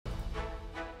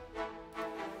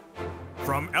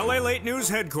From LALATE News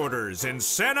headquarters in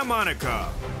Santa Monica,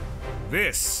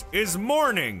 this is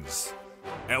Mornings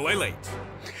LALATE.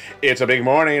 It's a big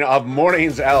morning of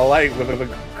Mornings LALATE with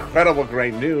incredible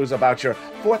great news about your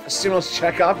fourth stimulus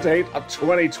check update of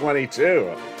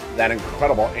 2022. That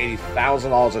incredible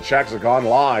 $80,000 of checks have gone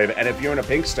live, and if you're in a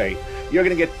pink state, you're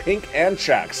going to get pink and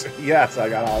checks. Yes, I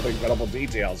got all the incredible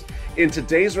details. In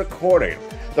today's recording,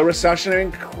 the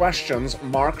recessionary questions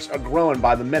marks are growing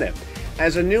by the minute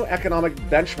as a new economic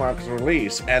benchmark is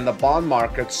released and the bond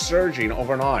market surging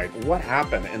overnight. What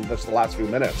happened in just the last few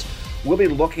minutes? We'll be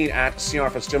looking at CR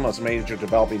for stimulus major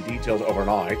developing details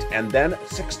overnight, and then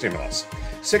six stimulus.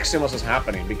 Six stimulus is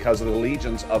happening because of the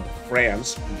allegiance of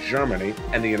France, Germany,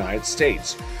 and the United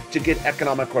States to get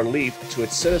economic relief to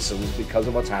its citizens because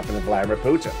of what's happening to Vladimir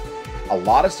Putin. A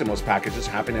lot of stimulus packages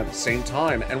happening at the same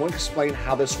time, and we'll explain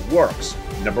how this works.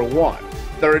 Number one,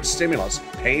 third stimulus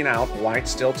paying out right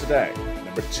still today.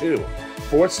 Number two,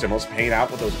 fourth stimulus paying out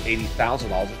with those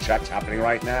 $80,000 of checks happening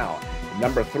right now.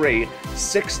 Number three,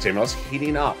 sixth stimulus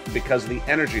heating up because of the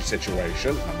energy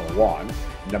situation, number one.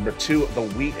 Number two, the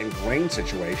wheat and grain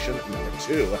situation, number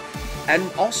two.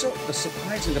 And also the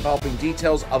surprising developing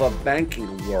details of a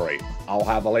banking worry. I'll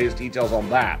have the latest details on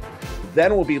that.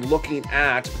 Then we'll be looking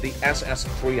at the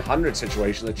SS300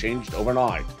 situation that changed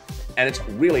overnight. And it's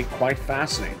really quite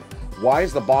fascinating. Why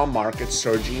is the bond market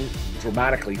surging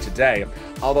dramatically today?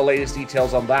 All the latest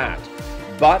details on that.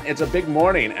 But it's a big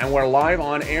morning, and we're live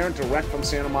on air direct from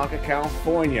Santa Monica,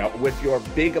 California with your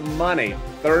big money,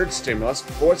 third stimulus,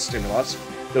 fourth stimulus,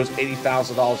 those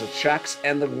 $80,000 of checks,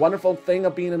 and the wonderful thing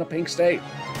of being in a pink state.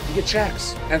 You get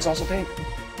checks, and it's also pink.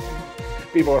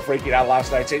 People were freaking out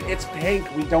last night saying, it's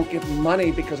pink, we don't get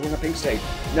money because we're in a pink state.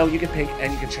 No, you get pink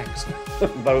and you get checks.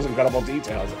 Those incredible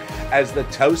details. As the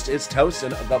toast is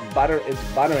toasting, the butter is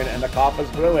buttering, and the coffee is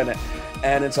brewing,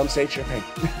 and in some states you're pink.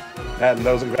 And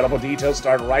those incredible details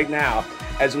start right now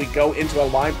as we go into a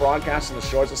live broadcast in the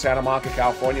shores of Santa Monica,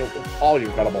 California with all your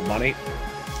incredible money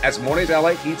as Mornings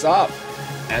LA heats up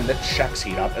and the checks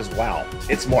heat up as well.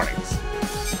 It's Mornings.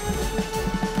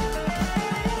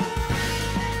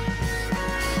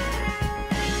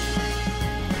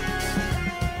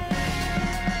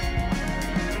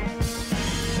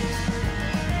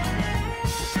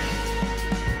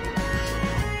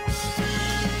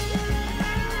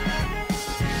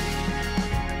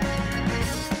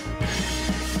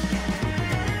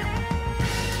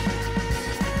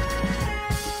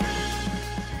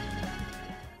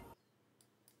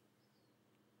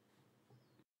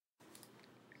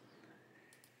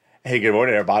 Hey, good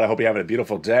morning, everybody. I hope you're having a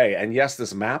beautiful day. And yes,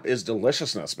 this map is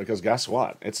deliciousness because guess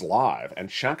what? It's live and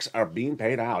checks are being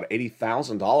paid out,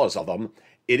 $80,000 of them.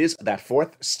 It is that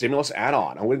fourth stimulus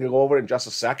add-on. I'm going to go over it in just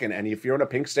a second. And if you're in a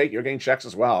pink state, you're getting checks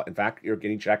as well. In fact, you're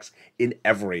getting checks in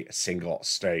every single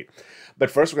state.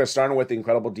 But first, we're going to start with the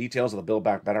incredible details of the Build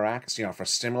Back Better Act, for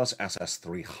stimulus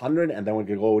SS300, and then we're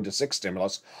going to go into six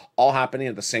stimulus, all happening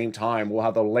at the same time. We'll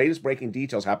have the latest breaking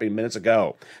details happening minutes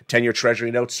ago. 10-year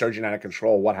Treasury notes surging out of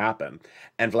control. What happened?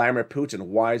 And Vladimir Putin,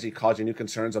 why is he causing new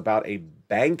concerns about a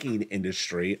banking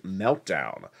industry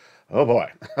meltdown? Oh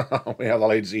boy, we have the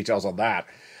latest details on that.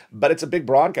 But it's a big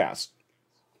broadcast.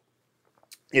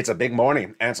 It's a big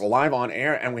morning, and it's live on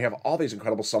air, and we have all these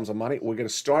incredible sums of money. We're going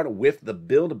to start with the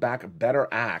Build Back Better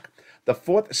Act, the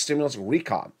fourth stimulus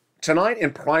recon. Tonight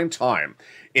in prime time,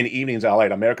 in Evenings LA,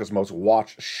 America's most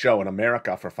watched show in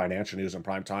America for financial news in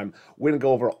prime time, we're going to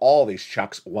go over all these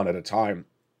checks one at a time.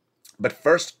 But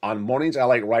first, on Mornings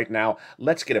LA right now,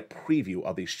 let's get a preview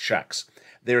of these checks.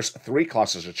 There's three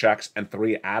clusters of checks and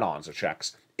three add-ons of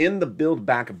checks in the Build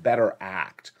Back Better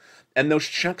Act. And those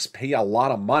checks pay a lot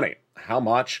of money. How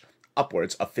much?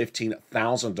 Upwards of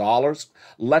 $15,000.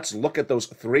 Let's look at those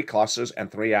three clusters and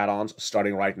three add-ons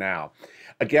starting right now.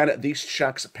 Again, these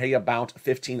checks pay about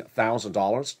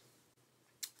 $15,000,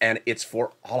 and it's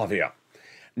for all of you.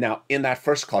 Now, in that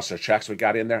first cluster of checks, we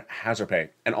got in there hazard pay,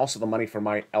 and also the money for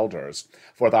my elders,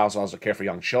 $4,000 to care for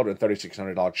young children,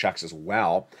 $3,600 checks as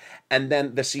well, and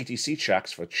then the CTC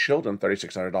checks for children,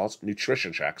 $3,600,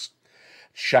 nutrition checks,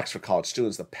 checks for college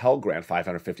students, the Pell Grant,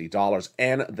 $550,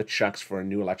 and the checks for a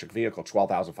new electric vehicle,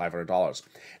 $12,500.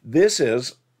 This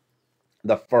is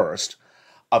the first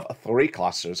of three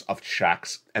clusters of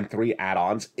checks and three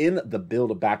add-ons in the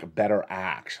Build Back Better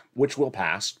Act, which will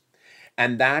pass.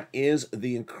 And that is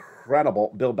the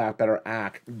incredible Build Back Better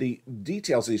Act. The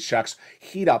details of these checks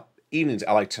heat up Evenings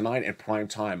LA tonight in prime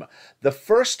time. The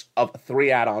first of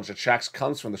three add-ons of checks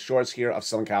comes from the shores here of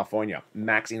Southern California.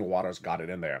 Maxine Waters got it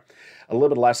in there. A little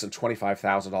bit less than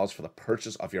 $25,000 for the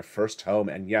purchase of your first home.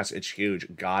 And yes, it's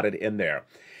huge. Got it in there.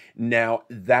 Now,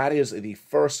 that is the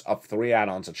first of 3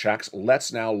 add-ons of checks.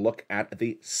 Let's now look at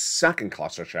the second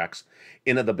cluster of checks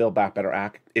into the Build Back Better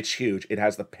Act. It's huge. It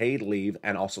has the paid leave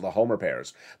and also the home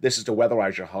repairs. This is to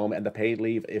weatherize your home, and the paid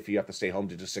leave if you have to stay home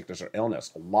due to sickness or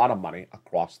illness. A lot of money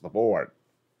across the board.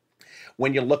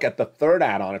 When you look at the third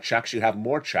add-on of checks, you have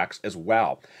more checks as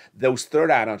well. Those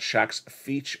third add-on checks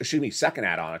second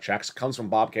add-on of checks comes from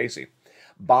Bob Casey.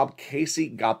 Bob Casey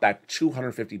got that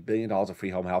 $250 billion of free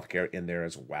home health care in there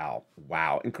as well.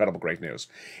 Wow, incredible, great news.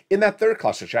 In that third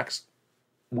cluster of checks,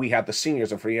 we have the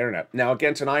seniors and free internet. Now,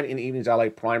 again, tonight in Evenings LA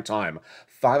prime time,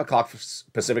 5 o'clock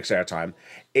Pacific Standard Time,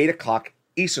 8 o'clock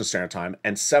Eastern Standard Time,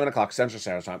 and 7 o'clock Central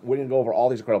Standard Time. We're going to go over all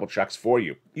these incredible checks for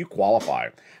you. You qualify.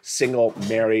 Single,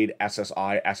 married,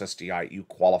 SSI, SSDI, you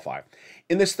qualify.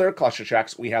 In this third cluster of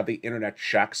checks, we have the internet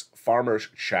checks, farmers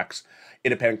checks,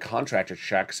 independent contractor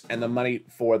checks, and the money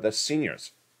for the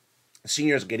seniors.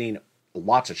 Seniors getting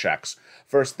lots of checks.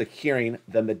 First, the hearing,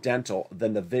 then the dental,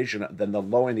 then the vision, then the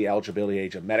lowering the eligibility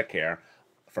age of Medicare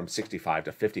from 65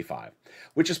 to 55,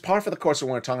 which is par for the course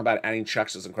when we're talking about adding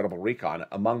checks as Incredible Recon.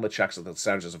 Among the checks that the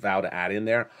senators vow to add in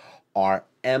there are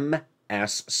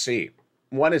MSC.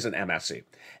 What is an MSC?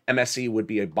 MSC would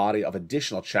be a body of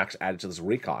additional checks added to this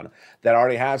recon that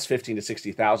already has $15,000 to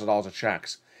 $60,000 of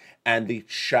checks, and the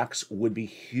checks would be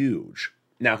huge.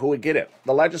 Now, who would get it?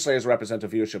 The legislators represent the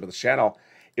viewership of this channel.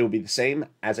 It would be the same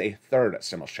as a third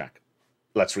stimulus check.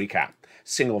 Let's recap.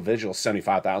 Single individual,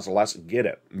 $75,000 less, get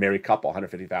it. Married couple,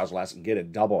 $150,000 less, get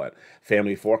it. Double it.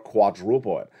 Family of 4,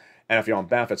 quadruple it. And if you're on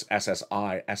benefits,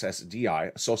 SSI,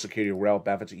 SSDI, Social Security rail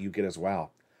benefits, you get as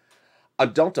well.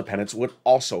 Adult dependents would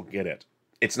also get it.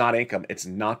 It's not income. It's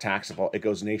not taxable. It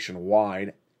goes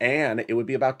nationwide. And it would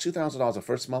be about $2,000 the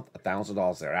first month,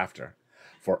 $1,000 thereafter.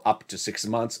 For up to 6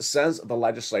 months, says the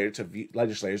legislators to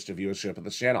viewership of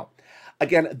this channel.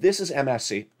 Again, this is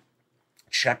MSC.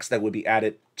 Checks that would be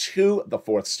added to the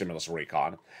fourth stimulus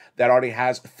recon that already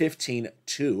has $15,000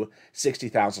 to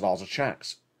 $60,000 of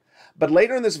checks. But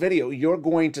later in this video, you're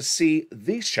going to see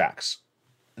these checks.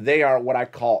 They are what I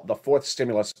call the fourth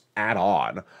stimulus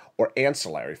add-on or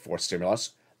ancillary fourth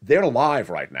stimulus. They're live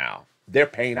right now. They're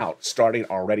paying out starting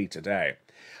already today.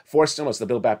 Fourth stimulus, the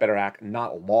Build Back Better Act,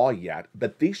 not law yet,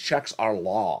 but these checks are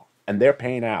law and they're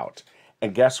paying out.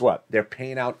 And guess what? They're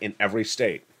paying out in every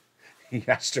state.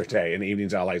 Yesterday in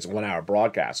Evenings LA's 1 hour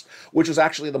broadcast, which was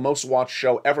actually the most watched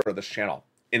show ever of this channel,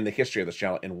 in the history of this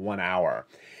channel, in 1 hour.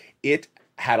 It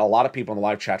had a lot of people in the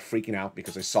live chat freaking out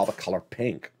because they saw the color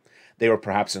pink. They were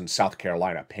perhaps in South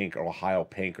Carolina pink, or Ohio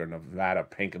pink, or Nevada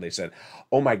pink, and they said,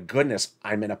 oh my goodness,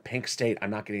 I'm in a pink state,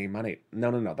 I'm not getting any money.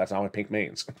 No, that's not what pink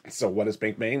means. So what does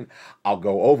pink mean? I'll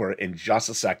go over in just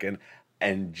a second,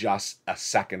 when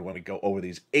we go over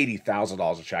these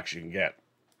 $80,000 of checks you can get.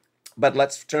 But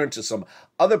let's turn to some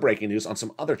other breaking news on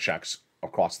some other checks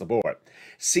across the board.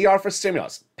 CR for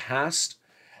stimulus passed,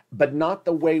 but not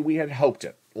the way we had hoped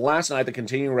it. Last night, the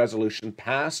continuing resolution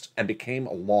passed and became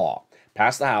law.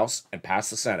 Passed the House and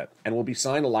passed the Senate, and will be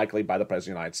signed likely by the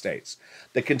President of the United States.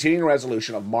 The continuing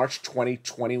resolution of March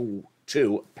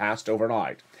 2022 passed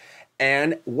overnight.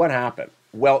 And what happened?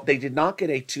 Well, they did not get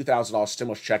a $2,000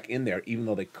 stimulus check in there, even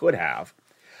though they could have.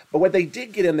 But what they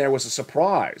did get in there was a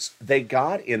surprise. They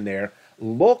got in there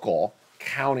local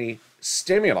county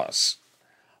stimulus.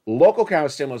 Local county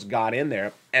stimulus got in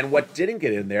there, and what didn't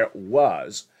get in there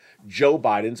was Joe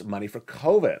Biden's money for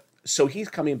COVID. So he's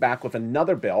coming back with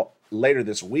another bill later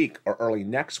this week or early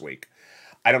next week.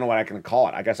 I don't know what I can call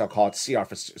it. I guess I'll call it CR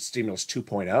for Stimulus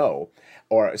 2.0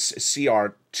 or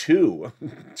CR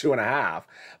 2.5,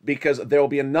 because there will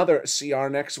be another CR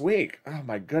next week. Oh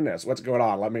my goodness, what's going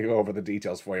on? Let me go over the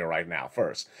details for you right now.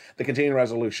 First, the continuing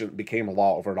resolution became a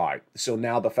law overnight. So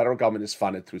now the federal government is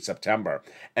funded through September,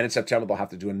 and in September they'll have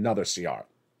to do another CR.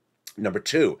 Number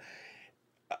two,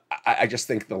 I just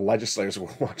think the legislators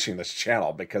were watching this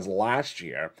channel, because last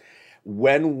year,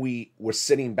 when we were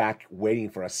sitting back waiting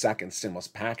for a second stimulus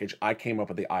package, I came up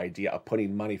with the idea of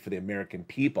putting money for the American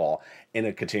people in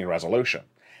a continuing resolution.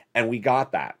 And we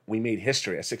got that. We made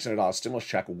history. A $600 stimulus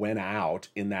check went out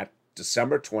in that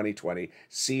December 2020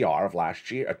 CR of last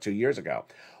year, or 2 years ago.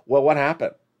 Well, what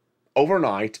happened?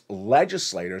 Overnight,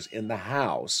 legislators in the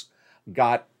House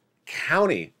got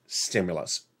county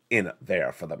stimulus in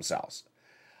there for themselves.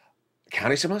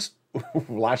 County stimulus?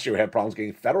 Last year we had problems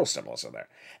getting federal stimulus in there.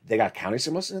 They got county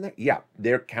stimulus in there? Yeah,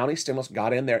 their county stimulus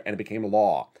got in there and it became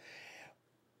law.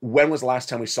 When was the last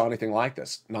time we saw anything like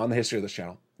this? Not in the history of this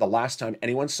channel. The last time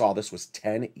anyone saw this was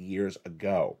 10 years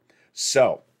ago.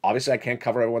 So, obviously I can't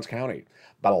cover everyone's county,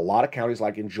 but a lot of counties,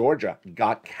 like in Georgia,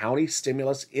 got county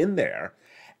stimulus in there,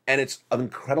 And it's of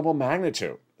incredible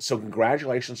magnitude. So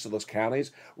congratulations to those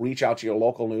counties. Reach out to your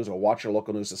local news or watch your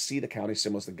local news to see the county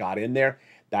stimulus that got in there.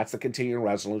 That's the continuing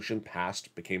resolution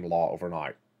passed, became law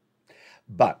overnight.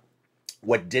 But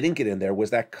what didn't get in there was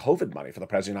that COVID money for the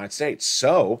President of the United States.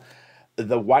 So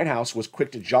the White House was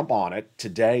quick to jump on it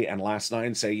today and last night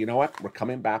and say, you know what, we're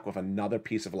coming back with another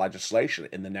piece of legislation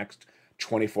in the next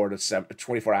 24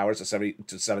 hours to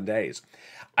 7 days.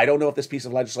 I don't know if this piece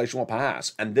of legislation will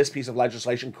pass, and this piece of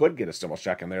legislation could get a stimulus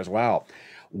check in there as well.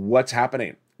 What's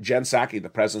happening? Jen Psaki, the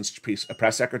president's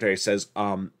press secretary, says,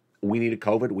 we needed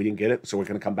COVID, we didn't get it, so we're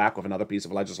going to come back with another piece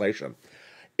of legislation.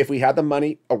 If we had the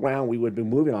money around, we would be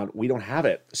moving on. We don't have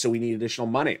it, so we need additional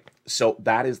money. So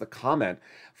that is the comment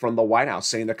from the White House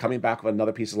saying they're coming back with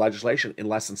another piece of legislation in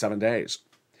less than 7 days.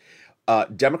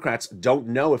 Democrats don't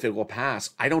know if it will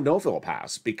pass. I don't know if it will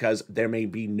pass because there may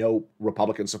be no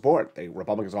Republican support. The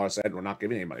Republicans already said we're not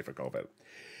giving any money for COVID.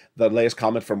 The latest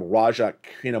comment from Raja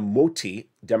Krishnamurti,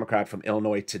 Democrat from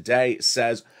Illinois today,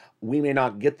 says we may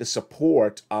not get the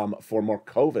support for more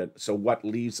COVID. So what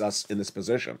leaves us in this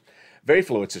position? Very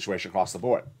fluid situation across the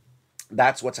board.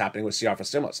 That's what's happening with CR for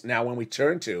stimulus. Now, when we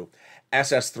turn to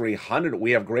SS300,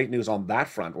 we have great news on that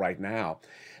front right now.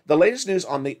 The latest news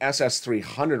on the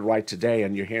SS300 right today,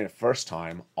 and you're hearing it first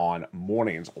time on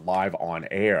Mornings live on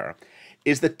air,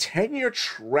 is the 10-year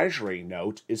Treasury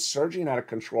note is surging out of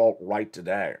control right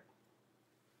today.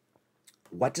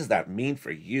 What does that mean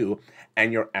for you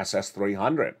and your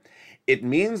SS300? It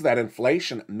means that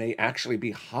inflation may actually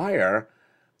be higher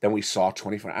than we saw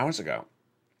 24 hours ago.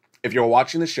 If you were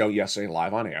watching the show yesterday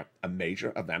live on air, a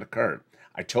major event occurred.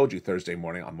 I told you Thursday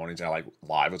morning on Mornings LA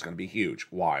Live was going to be huge.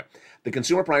 Why? The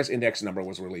Consumer Price Index number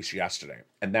was released yesterday,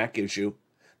 and that gives you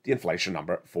the inflation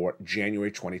number for January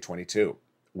 2022.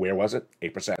 Where was it?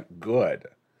 8%. Good.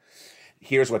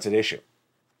 Here's what's at issue.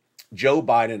 Joe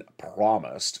Biden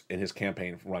promised in his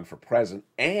campaign run for president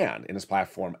and in his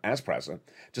platform as president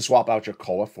to swap out your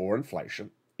COLA for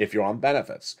inflation if you're on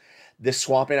benefits. This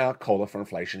swapping out COLA for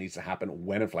inflation needs to happen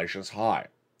when inflation is high.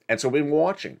 And so we've been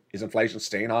watching. Is inflation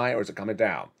staying high or is it coming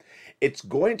down? It's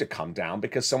going to come down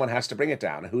because someone has to bring it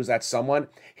down. Who's that someone?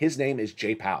 His name is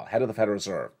Jay Powell, head of the Federal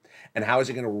Reserve. And how is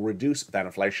he going to reduce that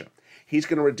inflation? He's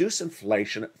going to reduce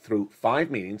inflation through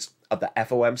 5 meetings of the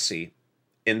FOMC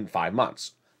in 5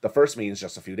 months. The first meeting is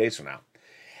just a few days from now.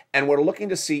 And we're looking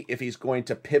to see if he's going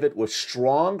to pivot with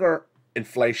stronger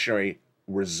inflationary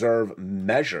reserve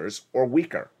measures or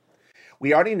weaker.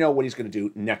 We already know what he's going to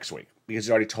do next week because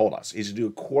he already told us. He's going to do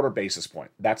a quarter basis point.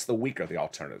 That's the weaker of the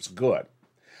alternatives. Good.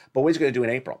 But what he's going to do in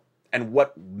April? And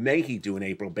what may he do in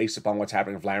April based upon what's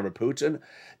happening with Vladimir Putin,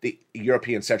 the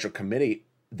European Central Committee,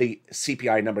 the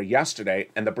CPI number yesterday,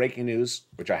 and the breaking news,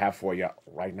 which I have for you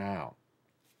right now.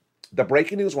 The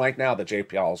breaking news right now that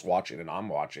JPL is watching and I'm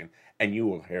watching, and you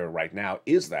will hear right now,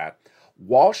 is that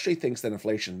Wall Street thinks that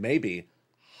inflation may be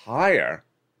higher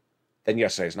than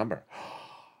yesterday's number.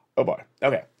 Oh boy.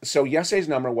 Okay. So yesterday's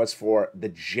number was for the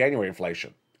January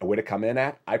inflation. And where to come in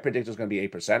at? I predicted it was going to be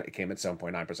 8%. It came in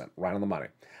 7.9%, right on the money.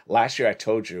 Last year, I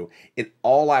told you, in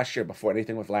all last year, before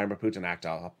anything with Vladimir Putin act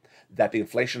up, that the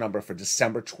inflation number for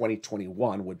December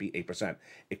 2021 would be 8%.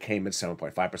 It came in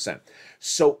 7.5%.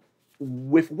 So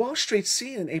with Wall Street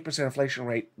seeing an 8% inflation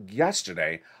rate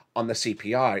yesterday on the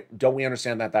CPI, don't we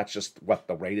understand that that's just what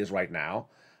the rate is right now?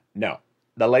 No.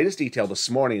 The latest detail this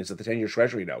morning is that the 10-year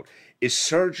Treasury note is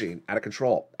surging out of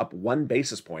control, up 1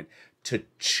 basis point to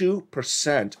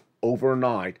 2%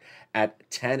 overnight at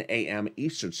 10 a.m.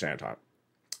 Eastern Standard Time.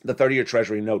 The 30-year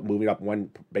Treasury note moving up 1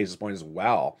 basis point as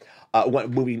well,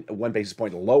 moving 1 basis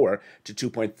point lower to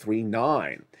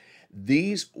 2.39.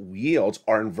 These yields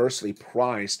are inversely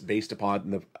priced based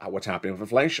upon what's happening with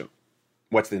inflation.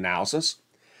 What's the analysis?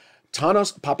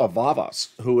 Tanos Papavavas,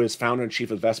 who is founder and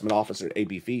chief investment officer at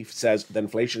ABF, says that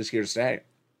inflation is here to stay.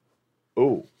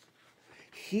 Ooh.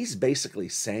 He's basically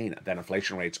saying that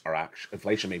inflation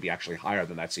may be actually higher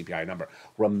than that CPI number.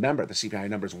 Remember, the CPI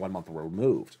number is 1 month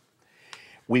removed.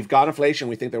 We've got inflation.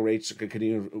 We think the rates could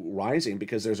continue rising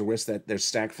because there's a risk that there's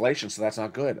stagflation, so that's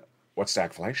not good. What's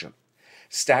stagflation?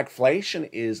 Stagflation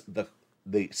is the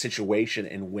situation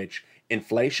in which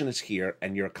inflation is here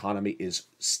and your economy is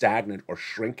stagnant or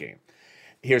shrinking.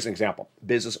 Here's an example.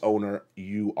 Business owner,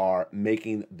 you are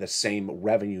making the same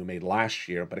revenue you made last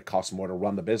year, but it costs more to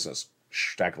run the business.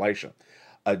 Stagflation.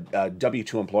 A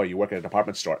W-2 employee, you work at a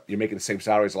department store, you're making the same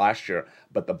salaries last year,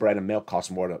 but the bread and milk costs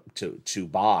more to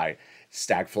buy.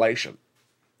 Stagflation.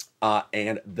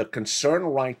 And the concern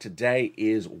right today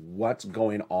is what's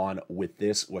going on with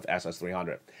this with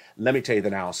SS300. Let me tell you the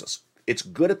analysis. It's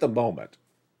good at the moment,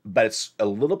 but it's a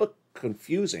little bit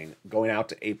confusing going out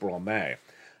to April and May.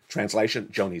 Translation,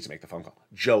 Joe needs to make the phone call.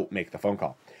 Joe, make the phone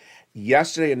call.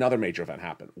 Yesterday, another major event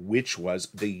happened, which was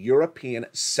the European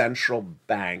Central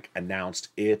Bank announced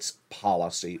its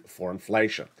policy for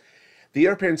inflation. The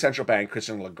European Central Bank,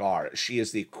 Christine Lagarde, she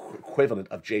is the equivalent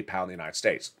of Jay Powell in the United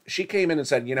States. She came in and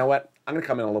said, you know what, I'm going to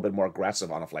come in a little bit more aggressive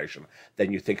on inflation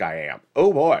than you think I am.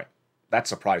 Oh boy, that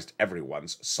surprised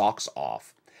everyone's socks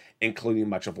off, including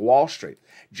much of Wall Street.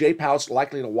 Jay Powell's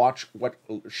likely to watch what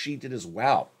she did as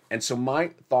well. And so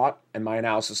my thought and my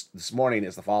analysis this morning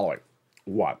is the following.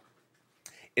 1.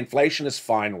 Inflation is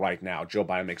fine right now. Joe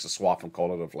Biden makes a swap from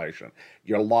cola to inflation.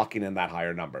 You're locking in that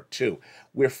higher number. 2,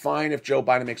 we're fine if Joe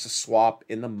Biden makes a swap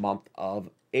in the month of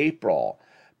April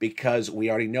because we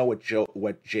already know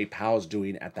what Jay Powell's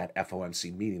doing at that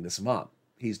FOMC meeting this month.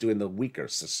 He's doing the weaker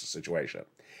situation.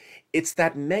 It's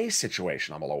that May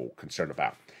situation I'm a little concerned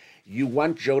about. You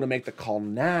want Joe to make the call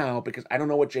now because I don't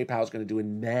know what Jay Powell's going to do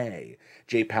in May.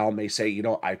 Jay Powell may say, you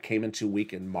know, I came in too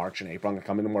weak in March and April. I'm going to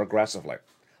come in more aggressively.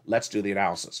 Let's do the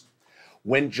analysis.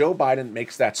 When Joe Biden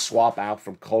makes that swap out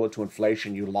from COLA to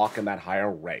inflation, you lock in that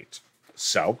higher rate.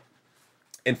 So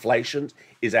inflation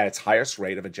is at its highest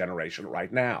rate of a generation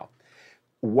right now.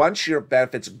 Once your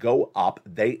benefits go up,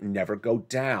 they never go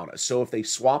down. So if they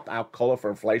swap out COLA for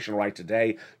inflation right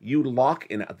today, you lock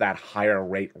in that higher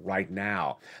rate right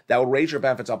now. That will raise your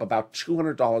benefits up about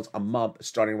 $200 a month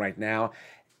starting right now.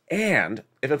 And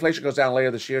if inflation goes down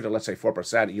later this year to, let's say,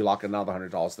 4%, you lock in another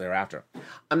 $100 thereafter.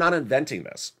 I'm not inventing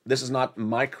this. This is not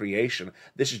my creation.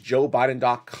 This is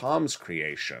JoeBiden.com's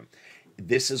creation.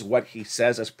 This is what he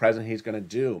says as president he's going to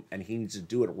do, and he needs to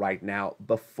do it right now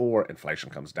before inflation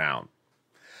comes down.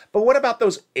 But what about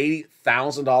those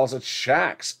 $80,000 of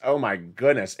checks? Oh my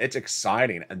goodness, it's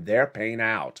exciting, and they're paying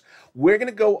out. We're going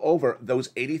to go over those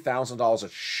 $80,000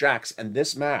 of checks and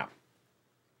this map.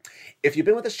 If you've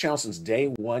been with this channel since day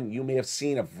one, you may have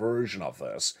seen a version of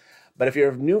this. But if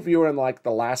you're a new viewer in like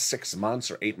the last 6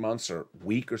 months or 8 months or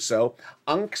week or so,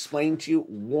 I'll explain to you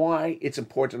why it's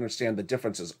important to understand the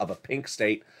differences of a pink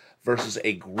state versus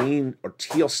a green or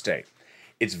teal state.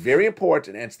 It's very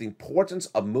important, and it's the importance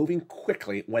of moving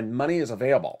quickly when money is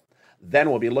available.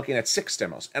 Then we'll be looking at 6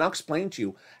 stimulus, and I'll explain to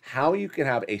you how you can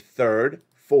have a 3rd,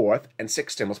 4th, and 6th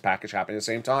stimulus package happening at the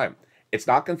same time. It's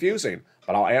not confusing,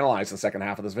 but I'll analyze in the second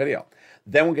half of this video.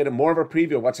 Then we'll get more of a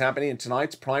preview of what's happening in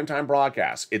tonight's primetime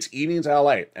broadcast. It's Evenings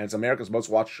LA, and it's America's most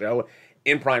watched show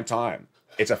in prime time.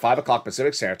 It's at 5 o'clock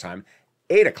Pacific Standard Time,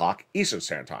 8 o'clock Eastern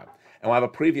Standard Time. And we'll have a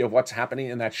preview of what's happening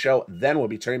in that show. Then we'll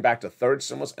be turning back to 3rd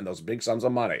stimulus and those big sums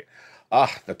of money.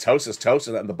 The toast is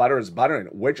toasted and the butter is buttering.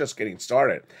 We're just getting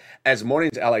started. As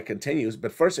Mornings LA continues,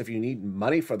 but first, if you need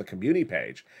money for the community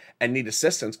page and need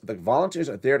assistance, the volunteers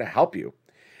are there to help you.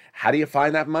 How do you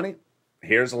find that money?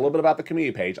 Here's a little bit about the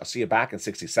community page. I'll see you back in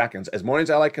 60 seconds as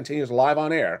Mornings LA continues live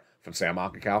on air from Santa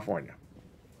Monica, California.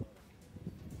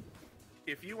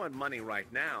 If you want money right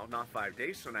now, not 5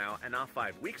 days from now, and not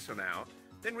 5 weeks from now,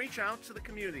 then reach out to the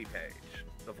community page.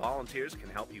 The volunteers can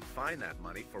help you find that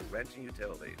money for rent and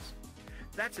utilities.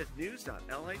 That's at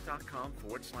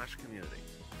news.la.com/community.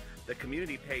 The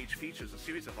community page features a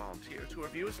series of volunteers who are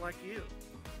viewers like you.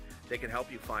 They can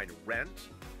help you find rent,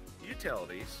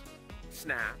 utilities,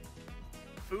 SNAP,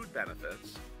 food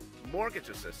benefits, mortgage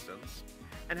assistance,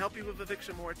 and help you with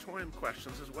eviction moratorium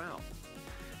questions as well.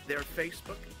 Their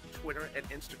Facebook, Twitter, and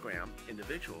Instagram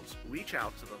individuals reach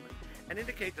out to them and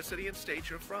indicate the city and state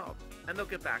you're from, and they'll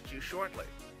get back to you shortly.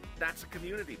 That's a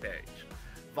community page.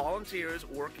 Volunteers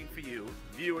working for you,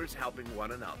 viewers helping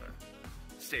one another.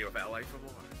 Stay with LA for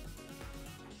more.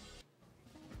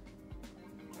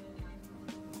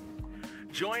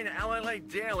 Join LALATE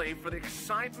Daily for the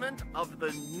excitement of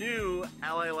the new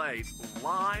LALATE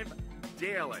live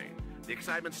daily. The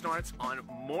excitement starts on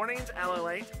Mornings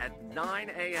LALATE at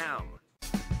 9 a.m.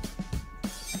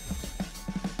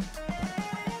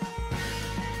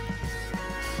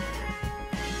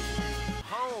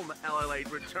 Home LALATE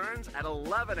returns at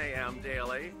 11 a.m.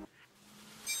 daily.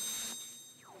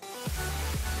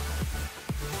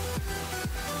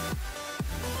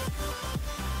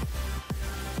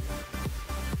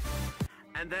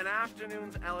 And then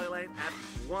afternoons LALATE at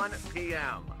 1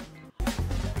 p.m.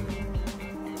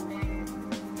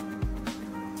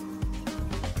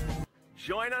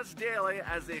 Join us daily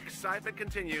as the excitement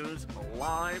continues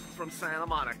live from Santa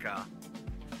Monica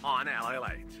on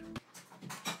LALATE.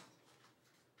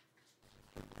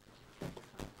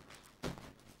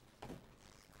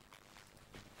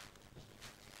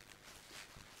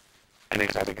 And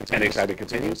excitement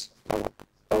continues.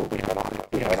 Oh, we have an audio.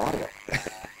 We have an audio.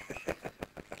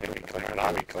 Can we clear it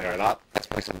up? Clear it up. Let's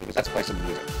play some music. Let's play some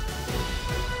music.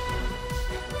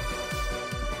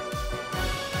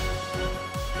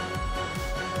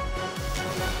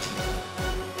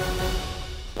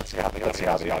 Let's see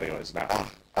how the audio is now.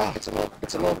 It's a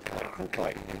little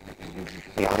crinkly.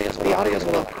 The audio is a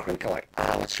little crinkly.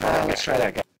 Let's try that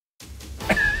again.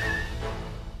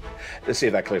 Let's see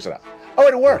if that clears it up. Oh,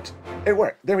 it worked. It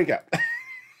worked. There we go.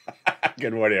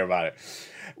 Good morning, everybody.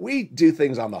 We do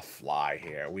things on the fly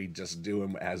here. We just do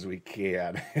them as we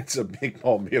can. It's a big,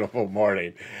 bold, beautiful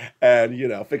morning. And, you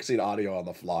know, fixing audio on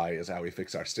the fly is how we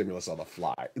fix our stimulus on the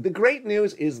fly. The great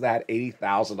news is that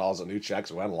 $80,000 of new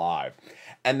checks went live.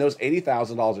 And those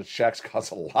 $80,000 of checks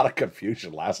caused a lot of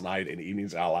confusion last night in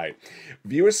Evenings LA.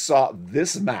 Viewers saw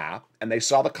this map, and they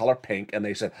saw the color pink, and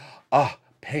they said, oh,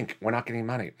 pink, we're not getting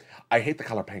money. I hate the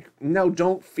color pink. No,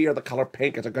 don't fear the color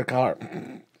pink. It's a good color.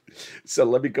 So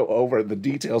let me go over the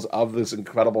details of this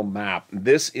incredible map.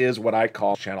 This is what I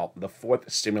call channel the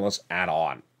fourth stimulus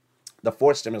add-on. The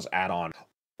fourth stimulus add-on,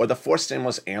 or the fourth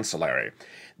stimulus ancillary.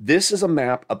 This is a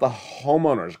map of the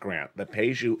homeowner's grant that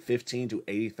pays you $15,000 to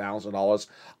 $80,000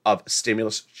 of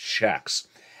stimulus checks.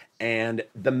 And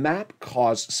the map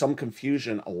caused some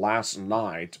confusion last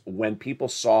night when people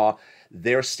saw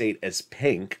their state as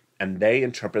pink, and they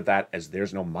interpret that as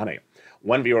there's no money.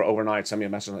 One viewer overnight sent me a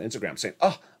message on Instagram saying,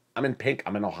 oh, I'm in pink,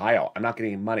 I'm in Ohio, I'm not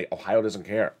getting any money, Ohio doesn't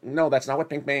care. No, that's not what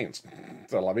pink means.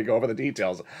 So let me go over the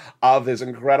details of this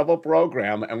incredible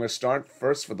program, and we'll start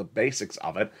first for the basics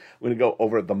of it. We're going to go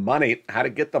over the money, how to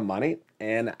get the money,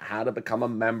 and how to become a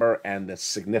member, and the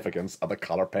significance of the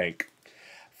color pink.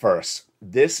 First,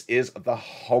 this is the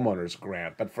homeowner's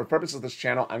grant, but for purposes of this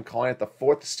channel, I'm calling it the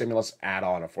fourth stimulus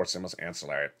add-on or fourth stimulus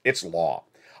ancillary. It's law.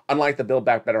 Unlike the Build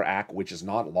Back Better Act, which is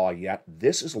not law yet,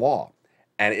 this is law.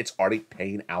 And it's already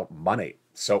paying out money.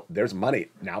 So there's money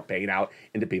now paying out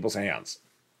into people's hands.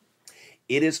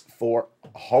 It is for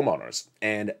homeowners.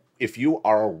 And if you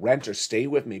are a renter, stay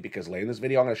with me, because later in this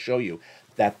video, I'm going to show you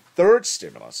that third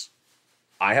stimulus.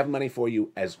 I have money for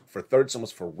you as for third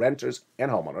stimulus for renters and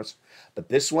homeowners. But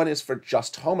this one is for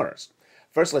just homeowners.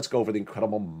 First, let's go over the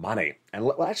incredible money. And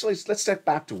let's step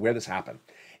back to where this happened.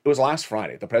 It was last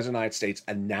Friday. The President of the United States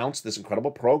announced this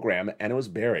incredible program, and it was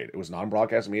buried. It was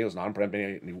non-broadcast media. It was non-print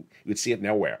media. You would see it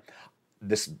nowhere.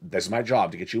 This is my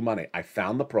job, to get you money. I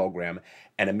found the program,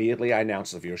 and immediately I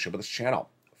announced the viewership of this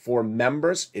channel. For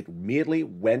members, it immediately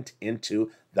went into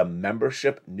the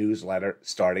membership newsletter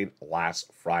starting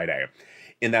last Friday.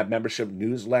 In that membership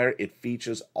newsletter, it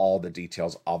features all the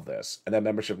details of this. And that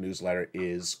membership newsletter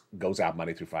goes out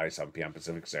Monday through Friday, 7 p.m.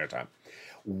 Pacific Standard Time.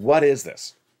 What is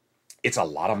this? It's a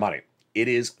lot of money. It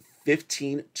is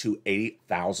 $15,000 to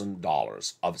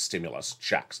 $80,000 of stimulus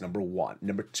checks, number one.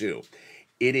 Number two,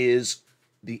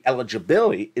 the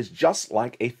eligibility is just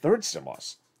like a third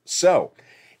stimulus. So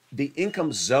the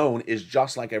income zone is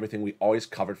just like everything we always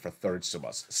covered for third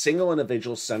stimulus. Single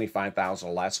individual, $75,000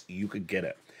 or less, you could get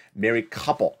it. Married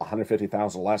couple,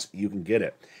 $150,000 less, you can get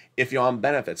it. If you're on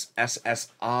benefits,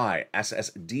 SSI,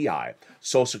 SSDI,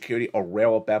 Social Security, or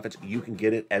railroad benefits, you can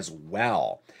get it as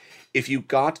well. If you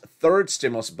got third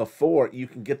stimulus before, you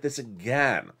can get this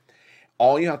again.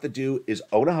 All you have to do is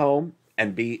own a home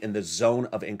and be in the zone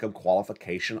of income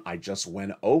qualification I just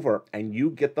went over, and you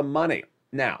get the money.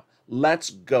 Now, let's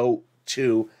go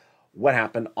to what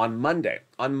happened on Monday.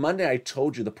 On Monday, I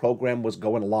told you the program was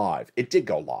going live. It did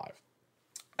go live.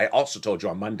 I also told you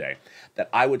on Monday that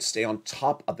I would stay on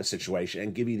top of the situation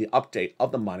and give you the update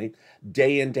of the money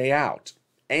day in, day out.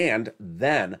 And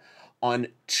then on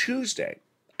Tuesday,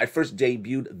 I first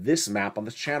debuted this map on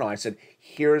this channel. I said,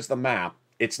 here's the map.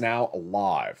 It's now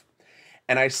live.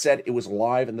 And I said it was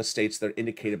live in the states that are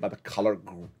indicated by the color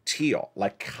teal,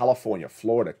 like California,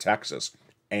 Florida, Texas,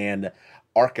 and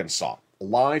Arkansas.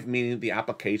 Live meaning the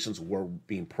applications were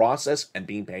being processed and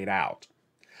being paid out.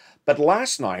 But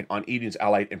last night on Evenings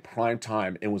LALATE in prime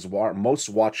time, it was our most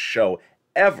watched show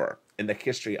ever in the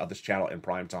history of this channel in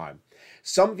prime time.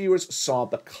 Some viewers saw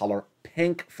the color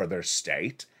pink for their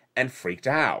state and freaked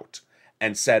out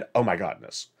and said, oh my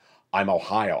goodness, I'm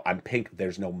Ohio, I'm pink,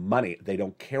 there's no money, they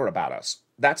don't care about us.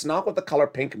 That's not what the color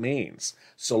pink means.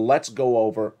 So let's go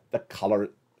over the color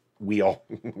wheel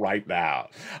right now.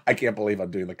 I can't believe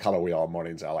I'm doing the color wheel on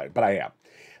Mornings LA, but I am.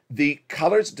 The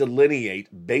colors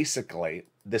delineate basically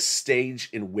the stage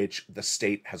in which the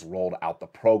state has rolled out the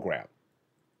program.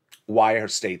 Why are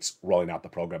states rolling out the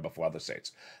program before other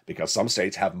states? Because some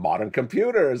states have modern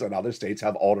computers and other states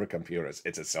have older computers.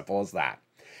 It's as simple as that.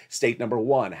 State number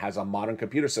one has a modern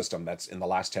computer system that's in the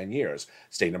last 10 years.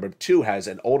 State number two has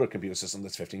an older computer system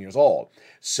that's 15 years old.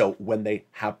 So when they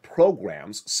have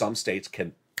programs, some states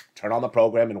can turn on the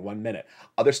program in 1 minute.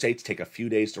 Other states take a few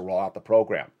days to roll out the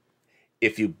program.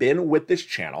 If you've been with this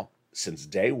channel since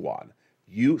day one,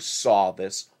 you saw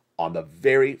this on the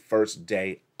very first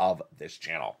day of this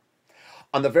channel.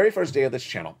 On the very first day of this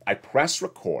channel, I pressed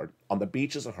record on the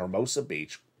beaches of Hermosa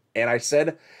Beach, and I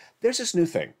said, there's this new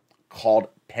thing called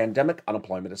Pandemic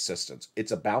Unemployment Assistance.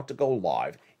 It's about to go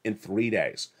live in 3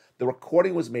 days. The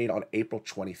recording was made on April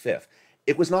 25th.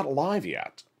 It was not live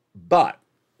yet, but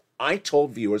I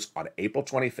told viewers on April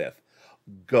 25th,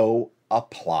 go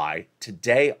apply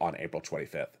today on April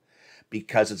 25th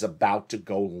because it's about to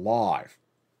go live.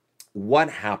 What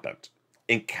happened?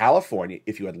 In California,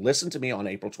 if you had listened to me on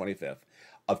April 25th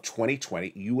of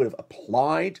 2020, you would have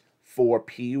applied for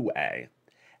PUA,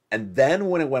 and then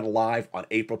when it went live on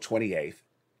April 28th,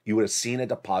 you would have seen a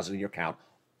deposit in your account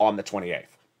on the 28th.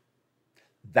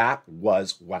 That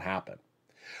was what happened.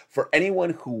 For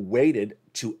anyone who waited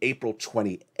to April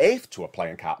 28th to apply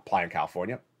in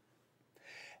California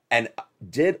and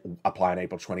did apply on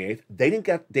April 28th, they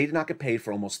did not get paid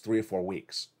for almost 3 or 4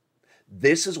 weeks.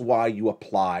 This is why you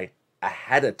apply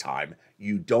ahead of time.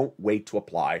 You don't wait to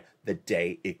apply the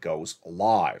day it goes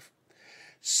live.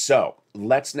 So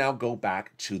let's now go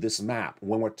back to this map.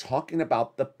 When we're talking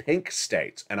about the pink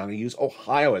states, and I'm going to use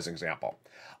Ohio as an example,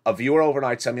 a viewer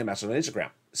overnight sent me a message on Instagram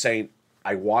saying,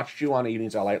 I watched you on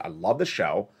Evenings LA. I love the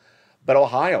show, but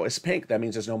Ohio is pink. That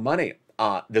means there's no money.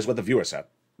 This is what the viewer said.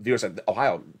 The viewer said,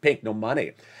 Ohio, pink, no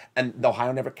money. And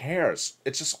Ohio never cares.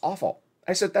 It's just awful.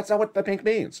 I said, that's not what the pink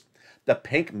means. The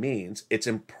pink means it's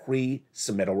in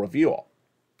pre-submittal review.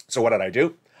 So what did I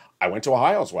do? I went to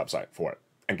Ohio's website for it.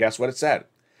 And guess what it said?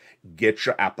 Get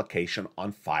your application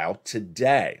on file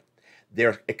today.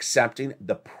 They're accepting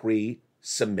the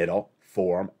pre-submittal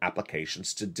form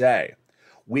applications today,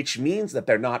 which means that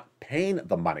they're not paying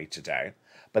the money today,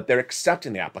 but they're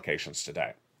accepting the applications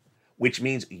today, which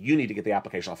means you need to get the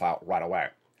application on file right away.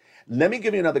 Let me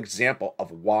give you another example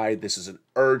of why this is an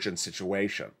urgent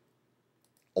situation.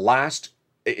 In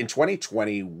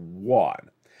 2021,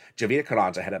 Javita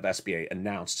Carranza, head of SBA,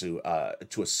 announced to a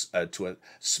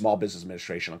small business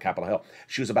administration on Capitol Hill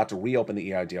she was about to reopen the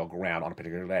EIDL grant on a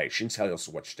particular day. She didn't tell us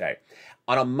which day.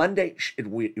 On a Monday, it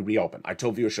reopened. I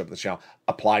told viewership of the channel,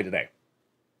 apply today.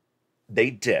 They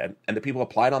did, and the people who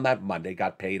applied on that Monday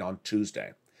got paid on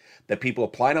Tuesday. The people who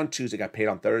applied on Tuesday got paid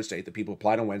on Thursday. The people who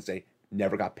applied on Wednesday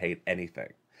never got paid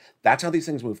anything. That's how these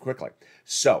things move quickly.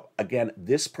 So, again,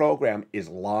 this program is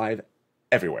live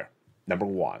everywhere, number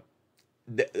one.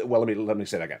 Well, let me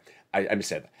say that again. I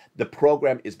missaid that. The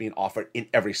program is being offered in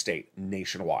every state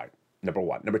nationwide, number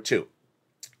one. Number two,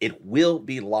 it will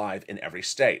be live in every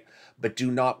state, but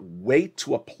do not wait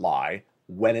to apply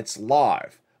when it's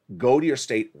live. Go to your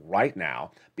state right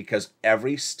now because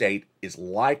every state is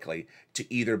likely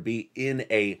to either be in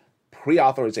a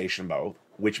pre-authorization mode,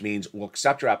 which means we'll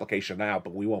accept your application now,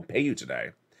 but we won't pay you today,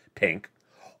 pink,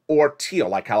 or teal,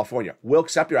 like California. We'll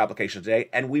accept your application today,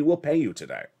 and we will pay you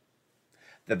today.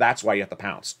 That's why you have to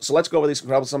pounce. So let's go over these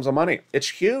incredible sums of money. It's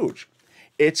huge.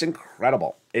 It's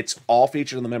incredible. It's all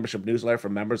featured in the membership newsletter for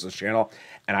members of this channel,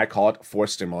 and I call it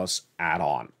Forced Stimulus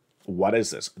Add-on. What is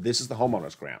this? This is the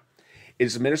homeowners grant. It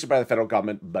is administered by the federal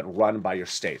government, but run by your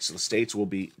states. So the states will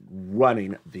be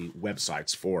running the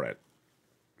websites for it.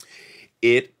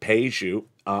 It pays you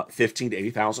 $15,000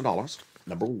 to $80,000,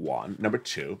 number one. Number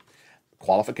two,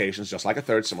 qualifications, just like a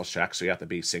third stimulus check. So you have to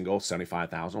be single,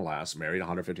 $75,000 or less, married,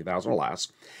 $150,000 or less.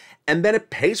 And then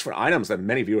it pays for items that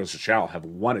many viewers of the channel have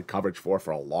wanted coverage for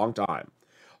a long time.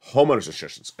 Homeowners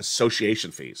insurance,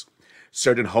 association fees,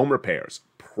 certain home repairs,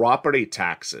 property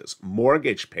taxes,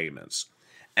 mortgage payments,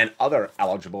 and other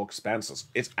eligible expenses.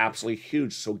 It's absolutely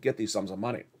huge, so get these sums of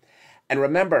money. And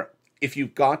remember, if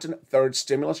you've gotten third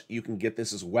stimulus, you can get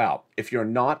this as well. If you're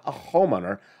not a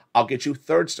homeowner, I'll get you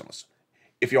third stimulus.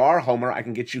 If you are a homeowner, I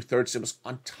can get you third stimulus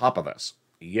on top of this.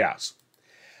 Yes.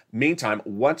 Meantime,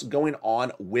 what's going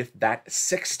on with that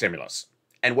sixth stimulus?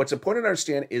 And what's important to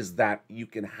understand is that you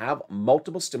can have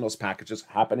multiple stimulus packages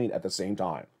happening at the same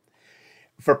time.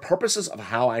 For purposes of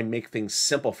how I make things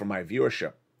simple for my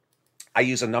viewership, I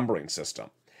use a numbering system.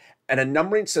 And a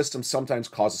numbering system sometimes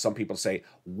causes some people to say,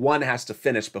 one has to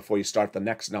finish before you start the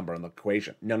next number in the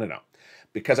equation. No.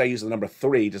 Because I use the number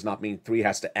 3 does not mean 3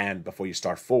 has to end before you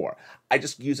start 4. I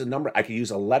just use a number. I could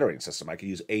use a lettering system. I could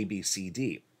use A, B, C,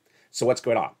 D. So what's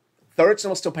going on? Third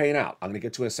stimulus still paying out. I'm going to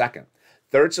get to it in a second.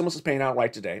 Third stimulus is paying out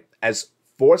right today. As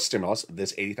fourth stimulus,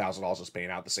 this $80,000 is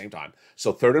paying out at the same time.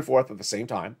 So third and fourth at the same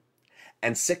time.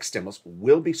 And sixth stimulus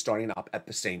will be starting up at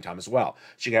the same time as well.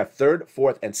 So you can have third,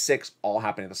 fourth, and sixth all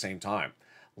happening at the same time.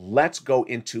 Let's go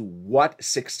into what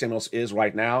sixth stimulus is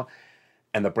right now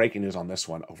and the breaking news on this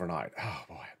one overnight. Oh,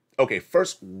 boy. Okay,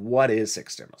 first, what is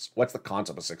sixth stimulus? What's the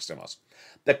concept of sixth stimulus?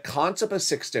 The concept of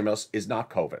sixth stimulus is not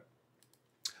COVID.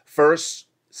 First,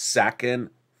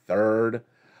 second, third,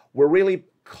 we're really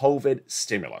COVID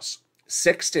stimulus.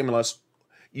 Sixth stimulus,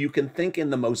 you can think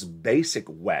in the most basic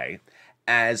way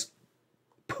as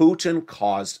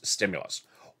Putin-caused stimulus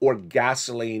or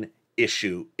gasoline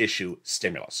issue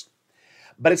stimulus.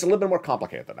 But it's a little bit more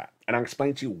complicated than that, and I'll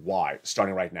explain to you why,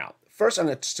 starting right now. First, I'm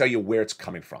going to tell you where it's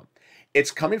coming from.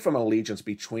 It's coming from an allegiance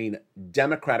between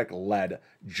Democratic-led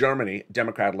Germany,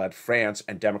 Democrat-led France,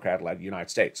 and Democrat-led United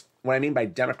States. What I mean by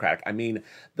Democratic, I mean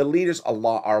the leaders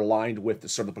are aligned with the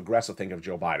sort of progressive thing of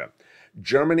Joe Biden.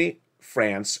 Germany,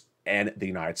 France, and the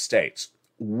United States.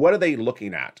 What are they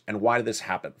looking at, and why did this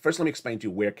happen? First, let me explain to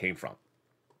you where it came from.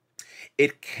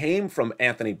 It came from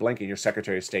Anthony Blinken, your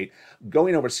Secretary of State,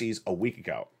 going overseas a week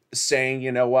ago, saying,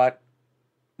 you know what,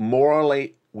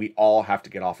 morally, we all have to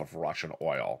get off of Russian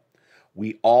oil.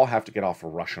 We all have to get off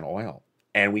of Russian oil,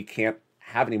 and we can't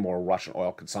have any more Russian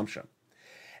oil consumption.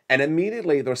 And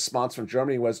immediately the response from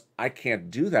Germany was, I can't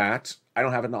do that. I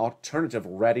don't have an alternative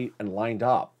ready and lined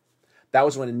up. That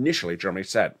was when initially Germany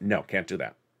said, no, can't do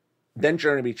that. Then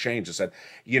Germany changed and said,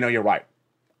 you know, you're right.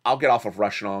 I'll get off of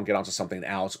Russian oil and get onto something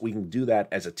else. We can do that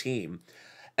as a team.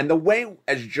 And the way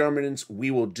as Germans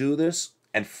we will do this,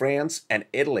 and France and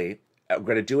Italy are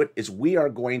going to do it, is we are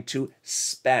going to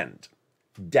spend,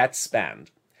 debt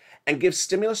spend, and give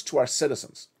stimulus to our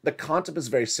citizens. The concept is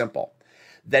very simple,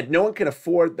 that no one can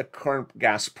afford the current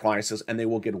gas prices and they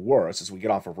will get worse as we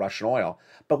get off of Russian oil,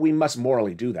 but we must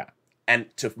morally do that.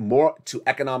 And to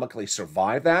economically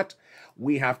survive that,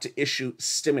 we have to issue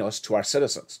stimulus to our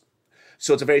citizens.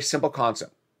 So it's a very simple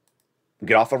concept.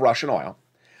 Get off of Russian oil,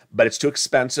 but it's too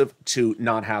expensive to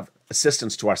not have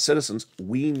assistance to our citizens.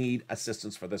 We need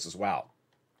assistance for this as well.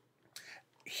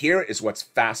 Here is what's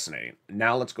fascinating.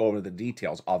 Now let's go over the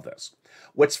details of this.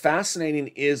 What's fascinating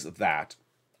is that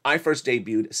I first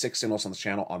debuted Six Stimulus on this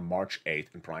channel on March 8th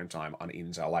in prime time on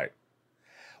Eden's LALATE.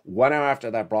 1 hour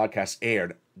after that broadcast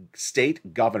aired,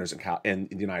 state governors in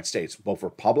the United States, both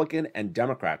Republican and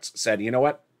Democrats, said, you know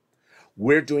what?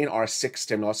 We're doing our sixth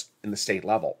stimulus in the state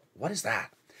level. What is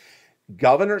that?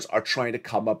 Governors are trying to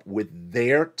come up with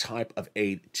their type of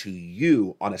aid to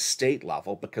you on a state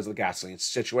level because of the gasoline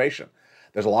situation.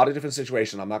 There's a lot of different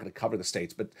situations. I'm not going to cover the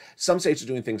states, but some states are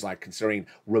doing things like considering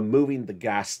removing the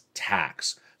gas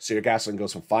tax. So your gasoline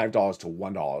goes from $5 to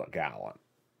 $1 a gallon.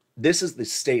 This is the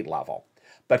state level.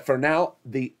 But for now,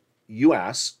 the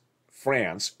US,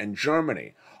 France, and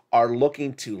Germany are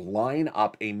looking to line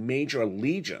up a major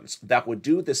allegiance that would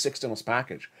do the six stimulus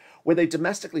package, where they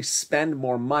domestically spend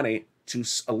more money to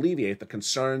alleviate the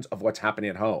concerns of what's happening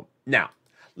at home. Now,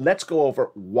 let's go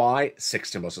over why six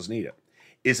stimulus is needed.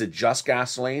 Is it just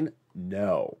gasoline?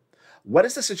 No. What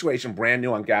is the situation brand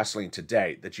new on gasoline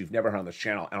today that you've never heard on this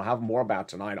channel? And I'll have more about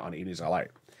tonight on Eden's LA.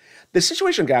 The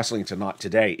situation on gasoline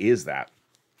today is that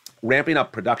ramping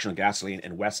up production of gasoline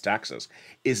in West Texas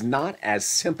is not as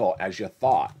simple as you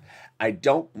thought. I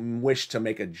don't wish to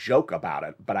make a joke about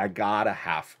it, but I gotta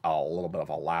have a little bit of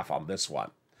a laugh on this one.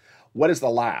 What is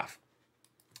the laugh?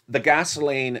 The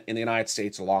gasoline in the United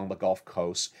States along the Gulf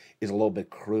Coast is a little bit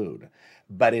crude,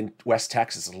 but in West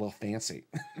Texas, it's a little fancy.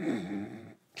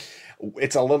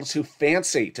 It's a little too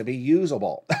fancy to be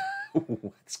usable.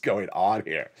 What's going on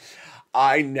here?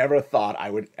 I never thought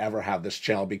I would ever have this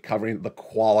channel be covering the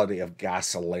quality of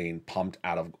gasoline pumped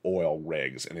out of oil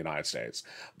rigs in the United States.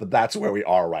 But that's where we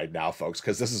are right now, folks,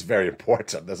 because this is very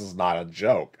important. This is not a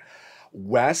joke.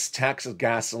 West Texas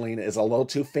gasoline is a little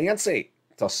too fancy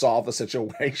to solve the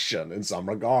situation in some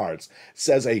regards,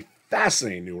 says a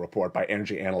fascinating new report by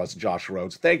energy analyst Josh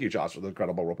Rhodes. Thank you, Josh, for the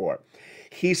incredible report.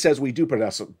 He says we do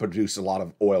produce a lot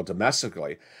of oil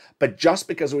domestically, but just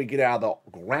because we get it out of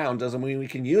the ground doesn't mean we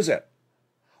can use it.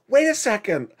 Wait a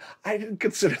second. I didn't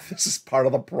consider this as part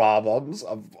of the problems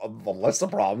of the list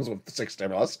of problems with the six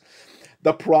stimulus.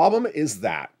 The problem is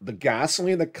that the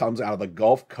gasoline that comes out of the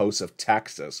Gulf Coast of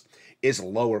Texas is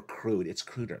lower crude. It's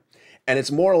cruder. And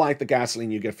it's more like the gasoline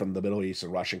you get from the Middle East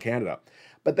and Russia and Canada.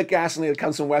 But the gasoline that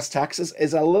comes from West Texas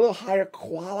is a little higher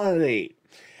quality.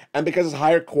 And because it's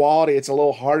higher quality, it's a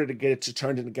little harder to get it to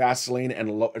turn into gasoline,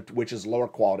 which is lower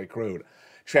quality crude.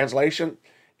 Translation,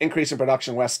 increase in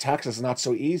production in West Texas is not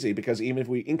so easy, because even if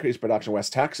we increase production in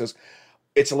West Texas,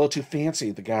 it's a little too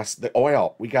fancy, the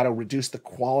oil. We got to reduce the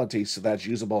quality so that's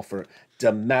usable for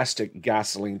domestic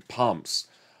gasoline pumps.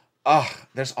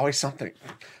 There's always something.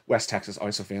 West Texas,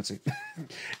 always so fancy.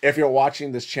 If you're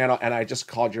watching this channel and I just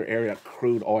called your area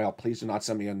crude oil, please do not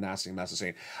send me a nasty message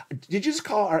saying, did you just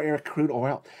call our area crude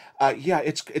oil? Yeah,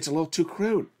 it's a little too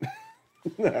crude.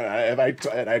 If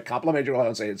I compliment your oil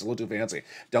and say it's a little too fancy,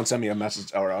 don't send me a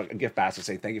message or a gift basket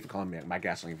saying, thank you for calling me my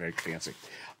gasoline very fancy.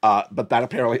 But that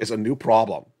apparently is a new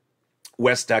problem.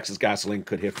 West Texas gasoline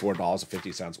could hit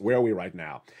 $4.50. Where are we right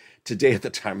now? Today, at the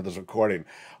time of this recording,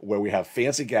 where we have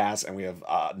fancy gas and we have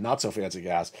not so fancy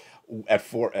gas,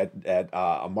 at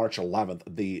March 11th,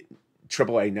 the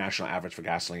AAA national average for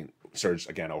gasoline surged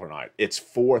again overnight. It's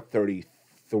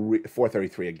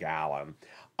 4.33 a gallon.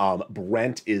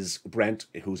 Brent,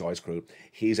 who's always crude,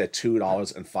 he's at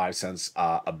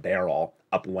 $2.05 a barrel,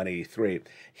 up 183.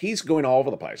 He's going all over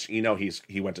the place. You know,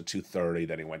 he went to 230,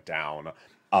 then he went down.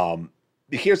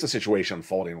 Here's the situation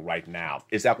unfolding right now,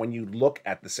 is that when you look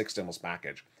at the sixth stimulus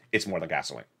package, it's more than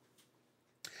gasoline.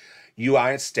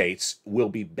 United States will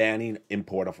be banning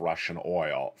import of Russian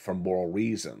oil for moral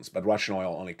reasons, but Russian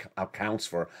oil only accounts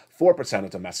for 4% of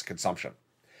domestic consumption.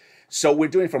 So we're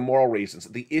doing it for moral reasons.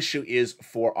 The issue is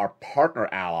for our partner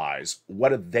allies,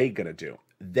 what are they going to do?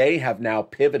 They have now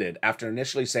pivoted after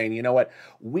initially saying, you know what,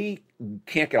 we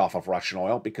can't get off of Russian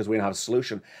oil because we don't have a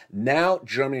solution. Now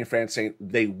Germany and France saying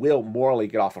they will morally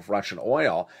get off of Russian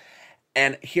oil.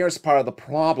 And here's part of the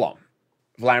problem.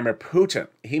 Vladimir Putin,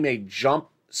 he may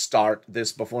jumpstart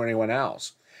this before anyone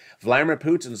else. Vladimir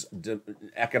Putin's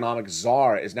economic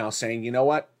czar is now saying, you know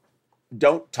what,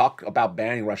 don't talk about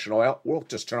banning Russian oil. We'll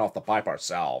just turn off the pipe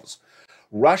ourselves.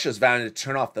 Russia's vowing to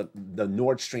turn off the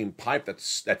Nord Stream pipe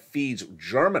that feeds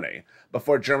Germany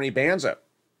before Germany bans it.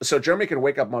 So Germany could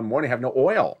wake up one morning and have no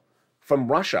oil from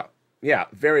Russia. Yeah,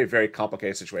 very, very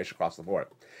complicated situation across the board.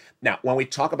 Now, when we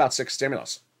talk about sixth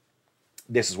stimulus,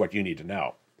 this is what you need to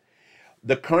know.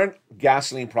 The current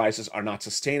gasoline prices are not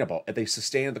sustainable. If they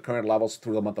sustain at the current levels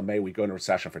through the month of May, we go into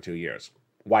recession for 2 years.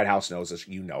 White House knows this,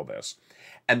 you know this.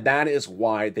 And that is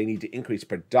why they need to increase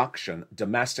production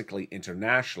domestically,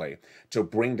 internationally, to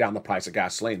bring down the price of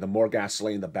gasoline. The more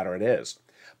gasoline, the better it is.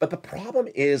 But the problem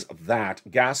is that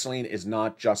gasoline is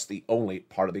not just the only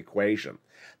part of the equation.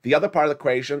 The other part of the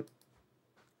equation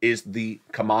is the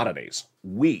commodities: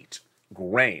 wheat,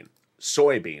 grain,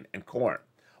 soybean, and corn.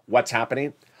 What's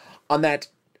happening? On that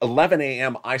 11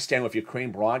 a.m. I Stand With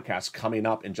Ukraine broadcast coming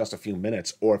up in just a few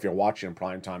minutes, or if you're watching in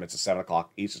prime time, it's at 7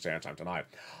 o'clock Eastern Standard Time tonight.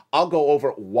 I'll go over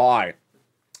why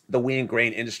the wheat and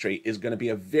grain industry is going to be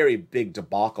a very big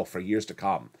debacle for years to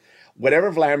come. Whatever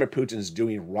Vladimir Putin is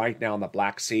doing right now in the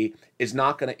Black Sea is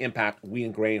not going to impact wheat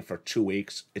and grain for 2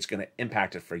 weeks. It's going to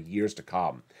impact it for years to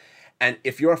come. And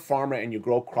if you're a farmer and you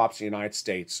grow crops in the United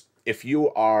States, if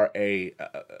you are a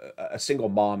single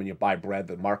mom and you buy bread at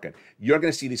the market, you're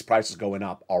going to see these prices going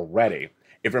up already.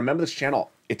 If you remember this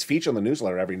channel, it's featured in the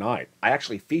newsletter every night. I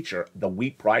actually feature the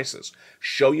wheat prices,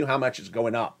 show you how much it's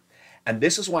going up. And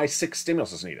this is why sixth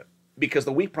stimulus is needed, because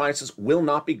the wheat prices will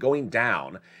not be going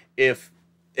down if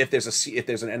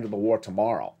there's an end of the war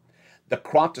tomorrow. The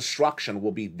crop destruction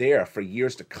will be there for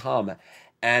years to come,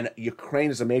 and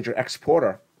Ukraine is a major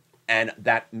exporter. And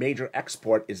that major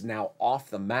export is now off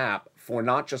the map for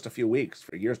not just a few weeks,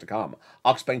 for years to come.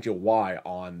 I'll explain to you why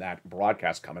on that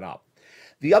broadcast coming up.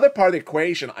 The other part of the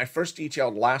equation I first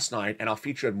detailed last night, and I'll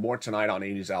feature it more tonight on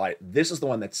 80s LA. This is the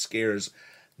one that scares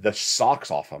the socks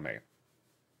off of me.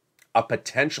 A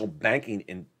potential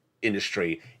banking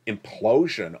industry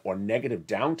implosion or negative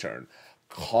downturn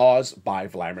caused by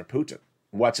Vladimir Putin.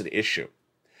 What's at issue?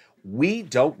 We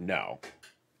don't know.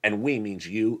 And we means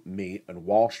you, me, and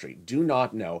Wall Street, do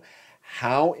not know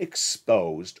how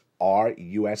exposed our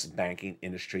U.S. banking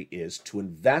industry is to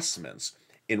investments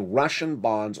in Russian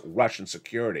bonds, Russian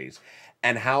securities,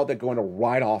 and how they're going to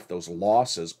write off those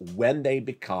losses when they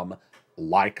become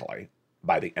likely,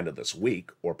 by the end of this week,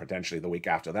 or potentially the week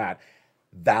after that,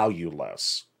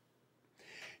 valueless.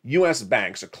 U.S.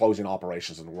 banks are closing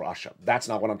operations in Russia. That's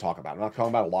not what I'm talking about. I'm not talking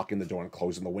about locking the door and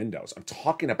closing the windows. I'm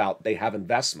talking about they have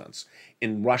investments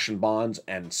in Russian bonds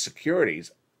and securities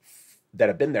that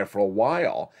have been there for a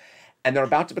while, and they're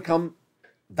about to become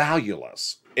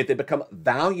valueless. If they become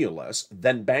valueless,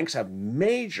 then banks have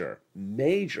major,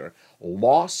 major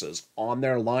losses on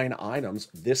their line items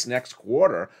this next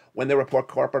quarter when they report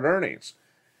corporate earnings.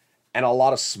 And a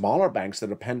lot of smaller banks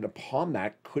that depend upon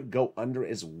that could go under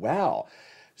as well.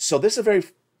 So this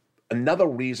is another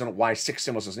reason why sixth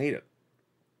stimulus is needed.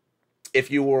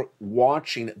 If you were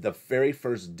watching the very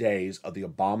first days of the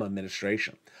Obama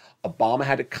administration, Obama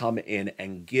had to come in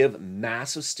and give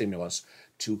massive stimulus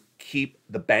to keep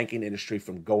the banking industry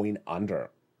from going under.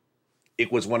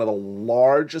 It was one of the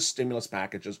largest stimulus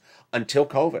packages until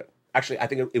COVID. Actually, I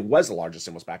think it was the largest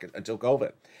stimulus package until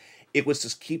COVID. It was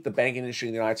to keep the banking industry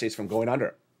in the United States from going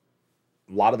under.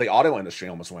 A lot of the auto industry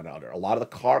almost went under. A lot of the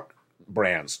car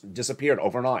brands disappeared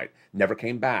overnight, never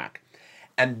came back.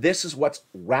 And this is what's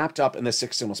wrapped up in the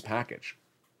sixth stimulus package.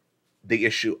 The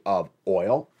issue of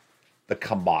oil, the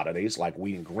commodities like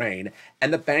wheat and grain,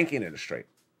 and the banking industry.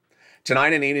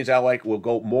 Tonight in Evenings LA, we'll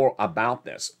go more about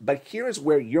this. But here is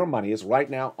where your money is right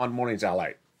now on Mornings LA.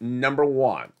 Number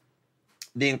one,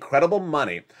 the incredible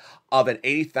money of an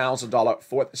 $80,000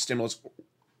 fourth stimulus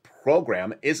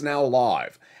program is now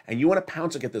live. And you want to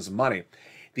pounce to get this money.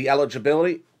 The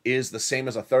eligibility is the same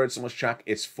as a third stimulus check.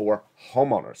 It's for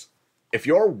homeowners. If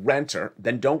you're a renter,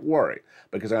 then don't worry,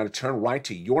 because I'm going to turn right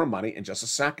to your money in just a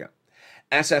second.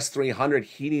 SS300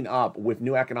 heating up with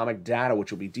new economic data,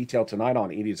 which will be detailed tonight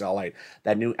on Evenings LA.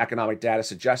 That new economic data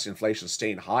suggests inflation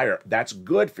staying higher. That's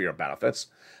good for your benefits,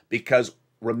 because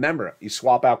remember, you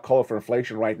swap out COLA for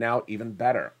inflation right now, even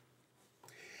better.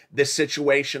 This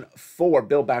situation for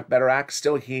Build Back Better Act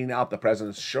still heating up. The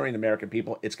president assuring the American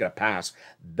people it's going to pass.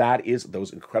 That is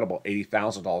those incredible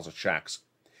 $80,000 of checks.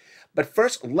 But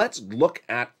first, let's look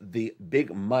at the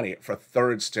big money for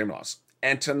third stimulus.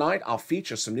 And tonight, I'll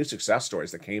feature some new success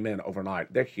stories that came in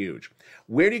overnight. They're huge.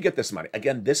 Where do you get this money?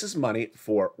 Again, this is money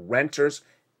for renters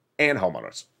and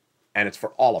homeowners. And it's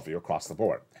for all of you across the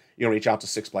board. You reach out to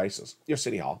 6 places: your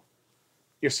city hall,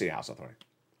 your city house authority,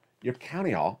 your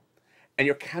county hall, and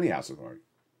your county house authority.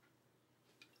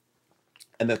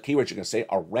 And the keywords you're going to say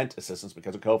are rent assistance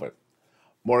because of COVID,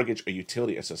 mortgage or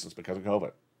utility assistance because of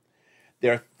COVID.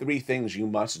 There are 3 things you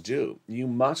must do. You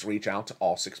must reach out to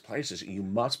all 6 places. You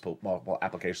must put multiple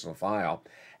applications on file.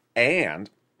 And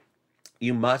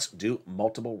you must do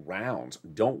multiple rounds.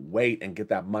 Don't wait and get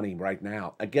that money right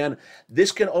now. Again,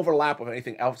 this can overlap with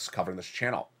anything else covered in this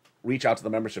channel. Reach out to the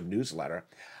membership newsletter.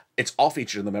 It's all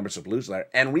featured in the membership newsletter.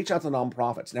 And reach out to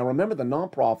nonprofits. Now, remember, the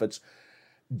nonprofits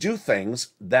do things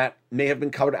that may have been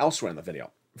covered elsewhere in the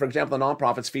video. For example, the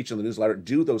nonprofits featured in the newsletter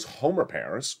do those home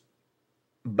repairs,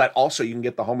 but also you can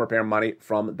get the home repair money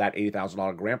from that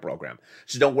 $80,000 grant program.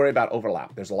 So don't worry about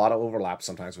overlap. There's a lot of overlap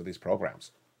sometimes with these programs.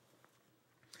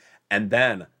 And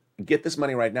then get this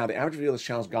money right now. The average view of this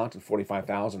channel has gone to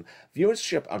 45,000.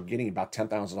 Viewership are getting about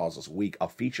 $10,000 this week. I'll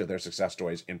feature their success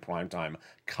stories in prime time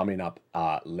coming up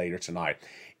later tonight.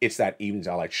 It's that Evenings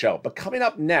LA show. But coming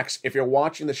up next, if you're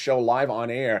watching the show live on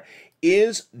air,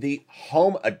 is the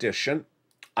home edition.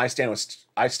 I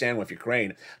Stand With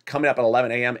Ukraine. Coming up at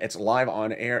 11 a.m. It's live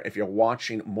on air if you're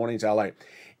watching Mornings LA.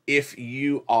 If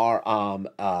you are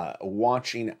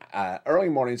watching Early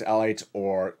Mornings LA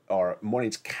or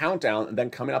Mornings Countdown, then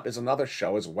coming up is another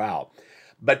show as well.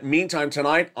 But meantime,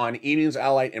 tonight on Evenings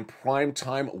LA in prime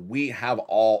time, we have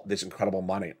all this incredible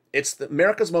money. It's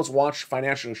America's most watched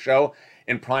financial show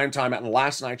in prime time, and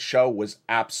last night's show was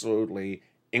absolutely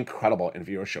incredible in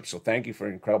viewership. So thank you for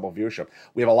incredible viewership.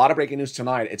 We have a lot of breaking news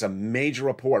tonight. It's a major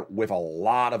report with a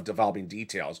lot of developing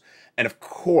details. And of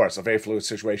course, a very fluid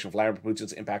situation with Vladimir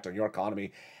Putin's impact on your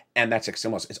economy. And that 6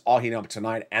 stimulus. It's all heating up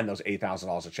tonight, and those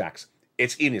 $8,000 of checks.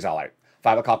 It's Evenings LA.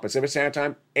 5 o'clock Pacific Standard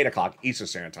Time, 8 o'clock Eastern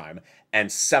Standard Time,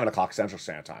 and 7 o'clock Central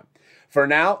Standard Time. For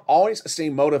now, always stay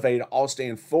motivated, always stay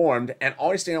informed, and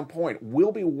always stay on point.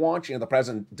 We'll be watching if the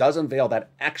president does unveil that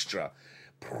extra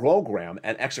program,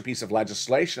 an extra piece of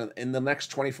legislation in the next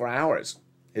 24 hours.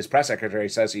 His press secretary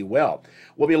says he will.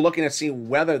 We'll be looking at seeing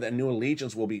whether the new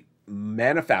allegiance will be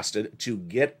manifested to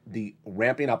get the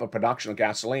ramping up of production of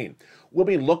gasoline. We'll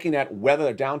be looking at whether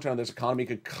the downturn of this economy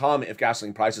could come if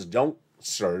gasoline prices don't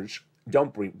surge,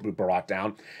 don't be brought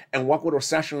down, and what would a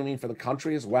recession mean for the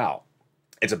country as well.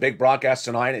 It's a big broadcast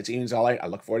tonight. It's Evenings LA. I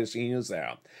look forward to seeing you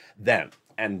there.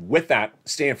 And with that,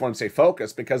 stay informed, stay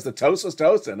focused, because the toast was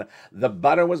toasting, the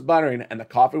butter was buttering, and the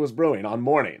coffee was brewing on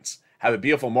Mornings. Have a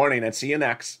beautiful morning, and see you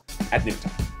next at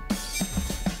noontime.